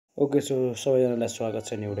Okay so सबैजनालाई स्वागत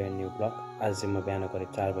छ new day and new blog. आज चाहिँ म बिहान करिब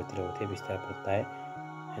 4 बजीतिर उठेँ, बिस्तारै पुत्ताएँ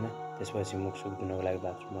हैन। त्यसपछि मुखसुख धुनको लागि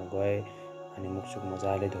बाथरुममा गएँ अनि मुखसुख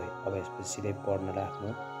मजाले धोएँ। अब यसपछि सिधै पढ्नलाई आफ्नो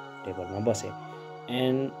टेबलमा बसेँ।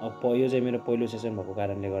 एन्ड यो चाहिँ मेरो पहिलो सेसन भएको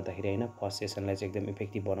कारणले गर्दाखेरि हैन, फर्स्ट सेसनलाई चाहिँ एकदम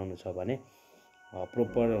इफेक्टिभ बनाउनु छ भने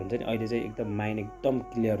प्रोपर हुन्छ नि। अहिले चाहिँ एकदम माइन्ड एकदम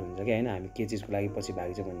क्लियर हुन्छ कि हैन, हामी के चिजको लागि पछि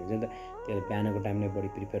भागिन्छ भन्ने हुन्छ नि त। त्यसले बिहानको टाइमले बढी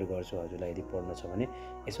प्रिपेयर गर्छु हजुरलाई यदि पढ्न छ भने।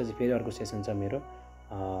 यसपछि फेरि अर्को सेसन छ मेरो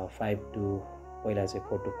 5 to पहिला चाहिँ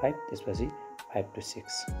 4 to 5, त्यसपछि 5 to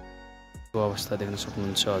 6 को अवस्था देख्न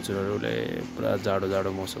सक्नुहुन्छ हजुरहरूले। पुरा जाडो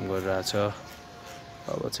जाडो मौसम गरिरहेछ।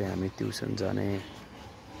 अब चाहिँ हामी ट्युसन जाने।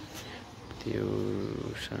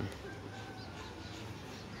 ट्युसन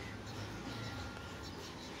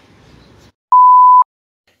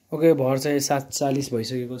ओके, भर चाहिँ 7:40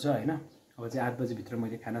 भइसकेको छ हैन। अब चाहिँ 8 बजीभित्र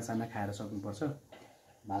मैले खानासाना खाएर सक्नुपर्छ।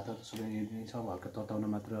 भात त सबै रेडी नै छ, हल्का तताउन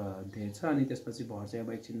मात्र दिएछ। अनि त्यसपछि भर चाहिँ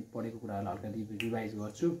अब एकछिन पढेको कुराहरूलाई हल्का रिभाइज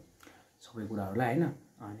गर्छु सबै कुराहरूलाई हैन।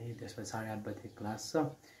 अनि त्यसपछि 8:30 बजे क्लास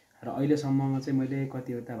छ र अहिलेसम्ममा चाहिँ मैले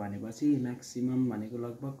कतिवटा भनेपछि म्याक्सिमम भनेको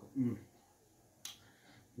लगभग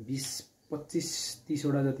 20-25-30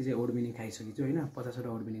 वटा जति चाहिँ ओड मिनिङ खाइसकेको छु हैन। 50 वटा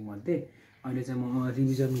ओड मिनिङ मध्ये अहिले चाहिँ म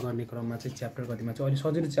रिभिजन गर्ने क्रममा चाहिँ च्याप्टर कतिमा छु, अहिले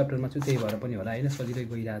सजिलो च्याप्टरमा छु, त्यही भएर पनि होला हैन, सजिलै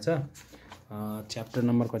गइरहेछ। च्याप्टर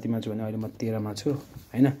नम्बर कतिमा छु भने अहिले म 13 मा छु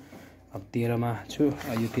हैन। अब 13 मा छु।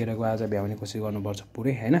 यो 13 को आज भ्याउने कोसिस गर्नुपर्छ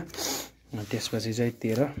पुरै हैन। त्यसपछि चाहिँ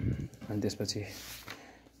 13 अनि त्यसपछि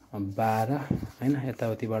 12 हैन,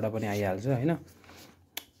 यताउतिबाट पनि आइहाल्छ हैन।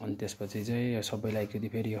 अनि त्यसपछि चाहिँ सबैलाई एकचोटि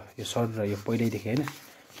फेरि यो सर र यो पहिल्यैदेखि हैन,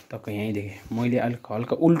 टक्क यहीँदेखि मैले अलिक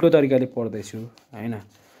हल्का उल्टो तरिकाले पढ्दैछु हैन।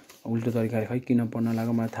 उल्टो तरिकाले खै किन पढ्न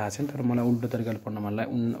लाग्यो मलाई थाहा छैन, तर मलाई उल्टो तरिकाले पढ्न मन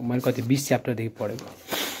लाग्यो। मैले कति 20 च्याप्टरदेखि पढेको,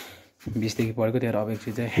 20 देखि पढेको। त्यही अब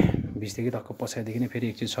एकचोटि चाहिँ 20 देखि टक्क पछाडिदेखि नै फेरि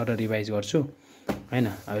एकचोटि सर रिभाइज गर्छु हैन।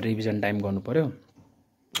 अब रिभिजन टाइम गर्नु पर्यो।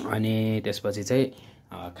 अनि त्यसपछि चाहिँ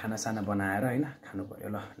खानासाना बनाएर हैन खानु पर्यो।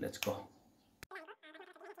 ल लेट्स गो।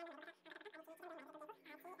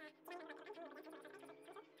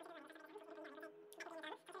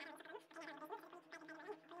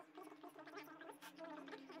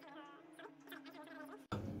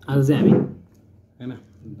 आज चाहिँ हामी हैन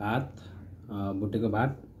भात, भुटेको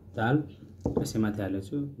भात, दाल यसै माथि हालेको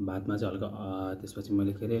छु। भातमा चाहिँ हल्का त्यसपछि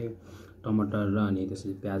मैले के अरे टमाटर र अनि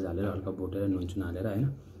त्यसपछि प्याज हालेर हल्का भुटेर नुनचुन हालेर हैन।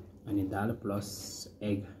 अनि दाल प्लस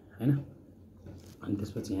एग हैन। अनि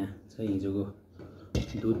त्यसपछि यहाँ चाहिँ हिजोको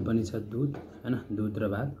दुध पनि छ, दुध हैन, दुध र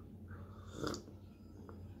भात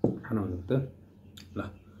खानु हुनु त। ल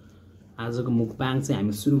आजको मुकबाङ चाहिँ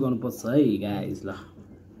हामी सुरु गर्नुपर्छ है गाइज। ल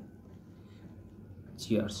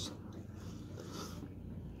cheers.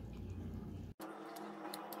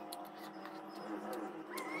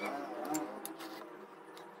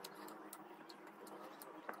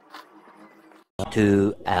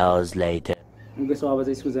 Two hours later. Okay, so अब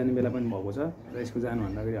चाहिँ स्कुल जाने बेला पनि भएको छ र स्कुल जानु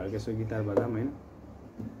भन्दाखेरि हल्का यसो गिटार बजाम हैन।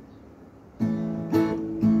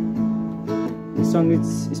 This song is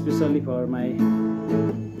specially for my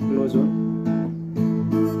close वन।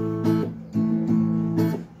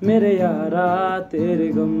 मेरे यारा तेरे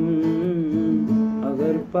गम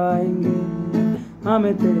अगर पाएंगे,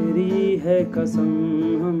 हमें तेरी है कसम,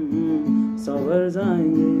 हम सवर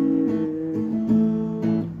जाएंगे।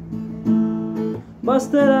 बस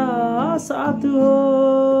तेरा साथ हो,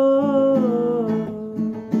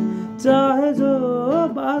 चाहे जो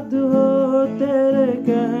बात हो, तेरे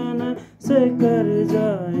कहने से कर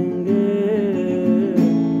जाएंगे,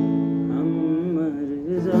 हम मर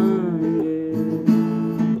जाएंगे,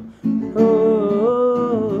 हो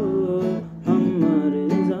हम मर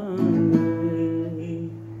जाएंगे।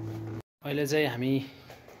 अहिले चाहिँ हामी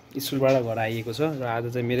स्कुलबाट घर आइएको छ र आज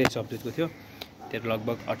चाहिँ मेरै सब्जेक्टको थियो। त्यो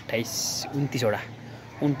लगभग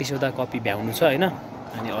 28-29 वटा कपी भ्याउनु छ हैन।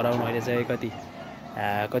 अनि अराउन्ड अहिले चाहिँ कति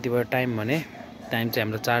भयो टाइम भने टाइम चाहिँ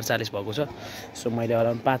हाम्रो 4:40 भएको छ। सो मैले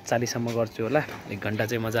अराउन्ड 5:40 सम्म गर्छु होला। 1 घन्टा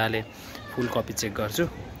चाहिँ मजाले फुल कपी चेक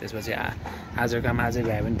गर्छु। त्यसपछि आजको काम आजै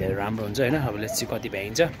भ्यायो भने धेरै राम्रो हुन्छ हैन। अब लेट्स सी कति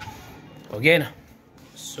भ्याइन्छ, हो कि हैन।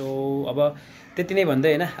 सो अब त्यति नै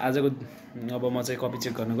भन्दै हैन आजको। अब म चाहिँ कपी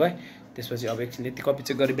चेक गर्नु गएँ। त्यसपछि अब एकछिन यति कपी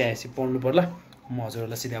चेक गरी भ्याएपछि पढ्नु पर्ला। म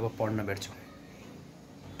हजुरहरूलाई सिधै अब पढ्न भेट्छु।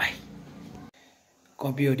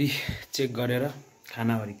 कपीहरी चेक गरेर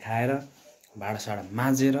खानाहरी खाएर भाँडासाँडा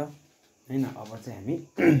माजेर हैन। अब चाहिँ हामी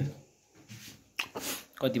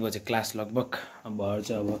कति बजे क्लास लगभग भर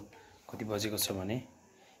चाहिँ अब कति बजेको छ भने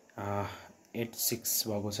 8:06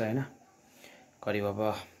 भएको छ हैन। करिब अब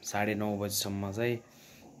 9:30 बजीसम्म चाहिँ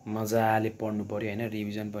मजाले पढ्नु पर्यो हैन।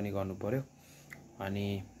 रिभिजन पनि गर्नु पर्यो।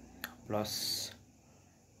 अनि प्लस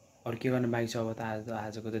अरु के गर्न बाँकी छ अब त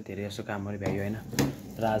आजको त धेरै जसो कामहरु भ्यायो हैन।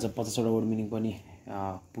 र आज 50 वटा वर्ड मिनिङ पनि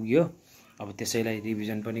पुग्यो। अब त्यसैलाई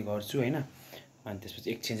रिभिजन पनि गर्छु हैन। अनि त्यसपछि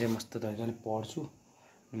एकछिन चाहिँ मस्त तरिकाले पढ्छु,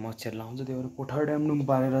 मच्छर लाउँछ त्यो कोठा ड्याम्डुम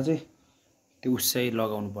पारेर चाहिँ त्यो उसै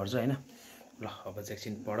लगाउनु पर्छ हैन। ल अब चाहिँ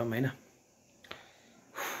एकछिन पढौँ हैन,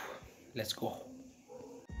 लेट्स गो।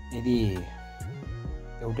 यदि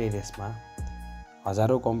एउटै रेसमा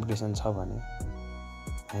हजारौँ कम्पिटिसन छ भने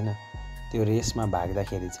हैन, त्यो रेसमा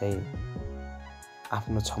भाग्दाखेरि चाहिँ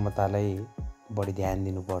आफ्नो क्षमतालाई बढी ध्यान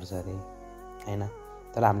दिनुपर्छ अरे हैन।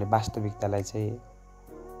 तर हामीले वास्तविकतालाई चाहिँ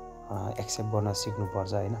एक्सेप्ट गर्न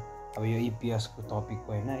सिक्नुपर्छ हैन। अब यो इपिएसको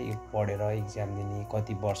टपिकको हैन, यो पढेर इक्जाम दिने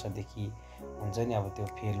कति वर्षदेखि हुन्छ नि, अब त्यो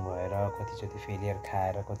फेल भएर कतिचोटि फेलियर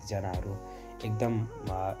खाएर कतिजनाहरू एकदम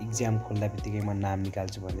इक्जाम खोल्दा बित्तिकै म नाम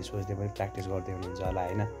निकाल्छु भन्ने सोच्दै पनि प्र्याक्टिस गर्दै हुनुहुन्छ होला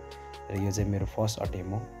हैन। र यो चाहिँ मेरो फर्स्ट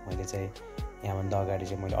अटेम्प हो। मैले चाहिँ यहाँभन्दा अगाडि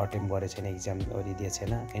चाहिँ मैले अटेम्प गरेको छैन, इक्जाम दिएको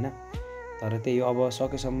छैन हैन। तर त्यही अब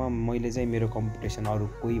सकेसम्म मैले चाहिँ मेरो कम्पिटिसन अरू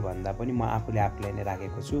कोही भन्दा पनि म आफूलाई नै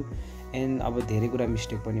राखेको छु। एन्ड अब धेरै कुरा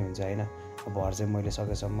मिस्टेक पनि हुन्छ हैन। अब भर चाहिँ मैले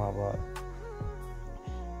सकेसम्म अब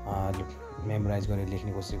मेमोराइज गरेर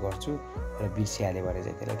लेख्ने कोसिस गर्छु र बिर्सिहाल्यो भने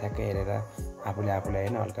चाहिँ त्यसलाई ठ्याक्कै हेरेर आफूलाई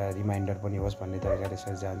हैन हल्का रिमाइन्डर पनि होस् भन्ने तरिकाले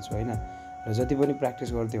यसरी जान्छु हैन। र जति पनि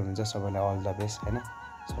प्र्याक्टिस गर्दै हुनुहुन्छ सबैलाई अल द बेस्ट हैन।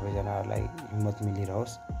 सबैजनालाई हिम्मत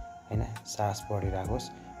मिलिरहोस् हैन, साहस बढिराखोस्।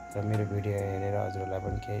 र मेरो भिडियो हेरेर हजुरहरूलाई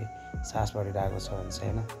पनि केही साहस बढिरहेको छ भने चाहिँ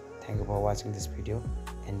हैन। Thank you for watching this video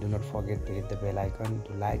and do not forget to hit the bell icon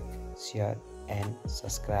to like, share and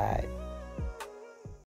subscribe.